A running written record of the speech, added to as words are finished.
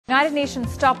United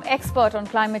Nations top expert on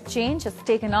climate change has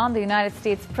taken on the United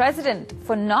States President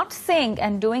for not saying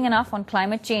and doing enough on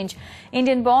climate change.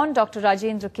 Indian-born Dr.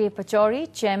 Rajendra K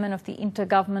Pachauri, chairman of the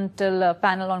Intergovernmental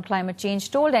Panel on Climate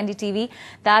Change, told NDTV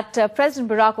that President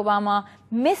Barack Obama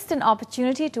missed an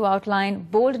opportunity to outline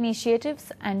bold initiatives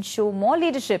and show more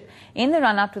leadership in the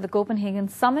run-up to the Copenhagen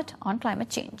summit on climate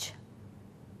change.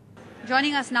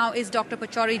 Joining us now is Dr.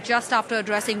 Pachauri just after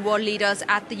addressing world leaders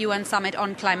at the UN Summit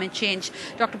on Climate Change.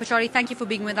 Dr. Pachauri, thank you for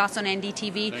being with us on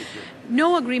NDTV. Thank you.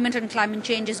 No agreement on climate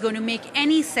change is going to make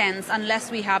any sense unless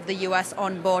we have the US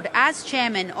on board. As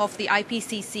chairman of the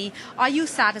IPCC, are you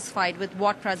satisfied with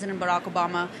what President Barack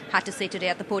Obama had to say today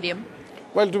at the podium?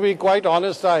 Well, to be quite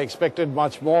honest, I expected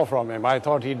much more from him. I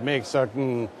thought he'd make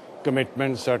certain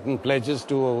commitments, certain pledges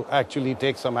to actually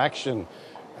take some action.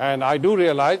 And I do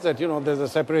realize that, there's a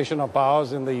separation of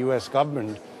powers in the US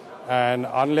government. And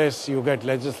unless you get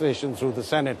legislation through the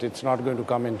Senate, it's not going to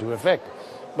come into effect.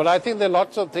 But I think there are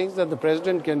lots of things that the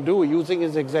president can do using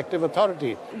his executive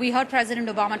authority. We heard President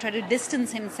Obama try to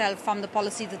distance himself from the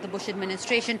policies of the Bush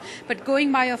administration. But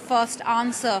going by your first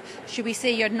answer, should we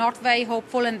say you're not very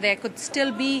hopeful and there could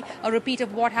still be a repeat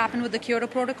of what happened with the Kyoto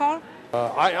Protocol?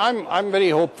 I'm very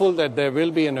hopeful that there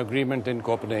will be an agreement in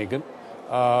Copenhagen.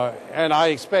 And I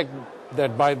expect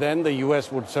that by then the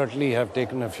US would certainly have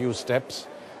taken a few steps.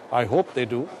 I hope they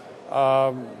do.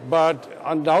 But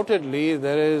undoubtedly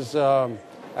there is,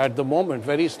 at the moment,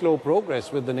 very slow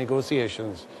progress with the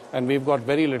negotiations. And we've got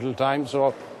very little time.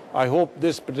 So I hope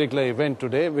this particular event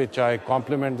today, which I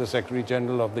compliment the Secretary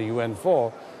General of the UN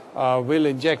for, will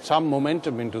inject some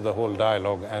momentum into the whole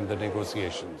dialogue and the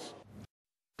negotiations.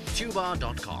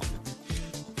 Tuba.com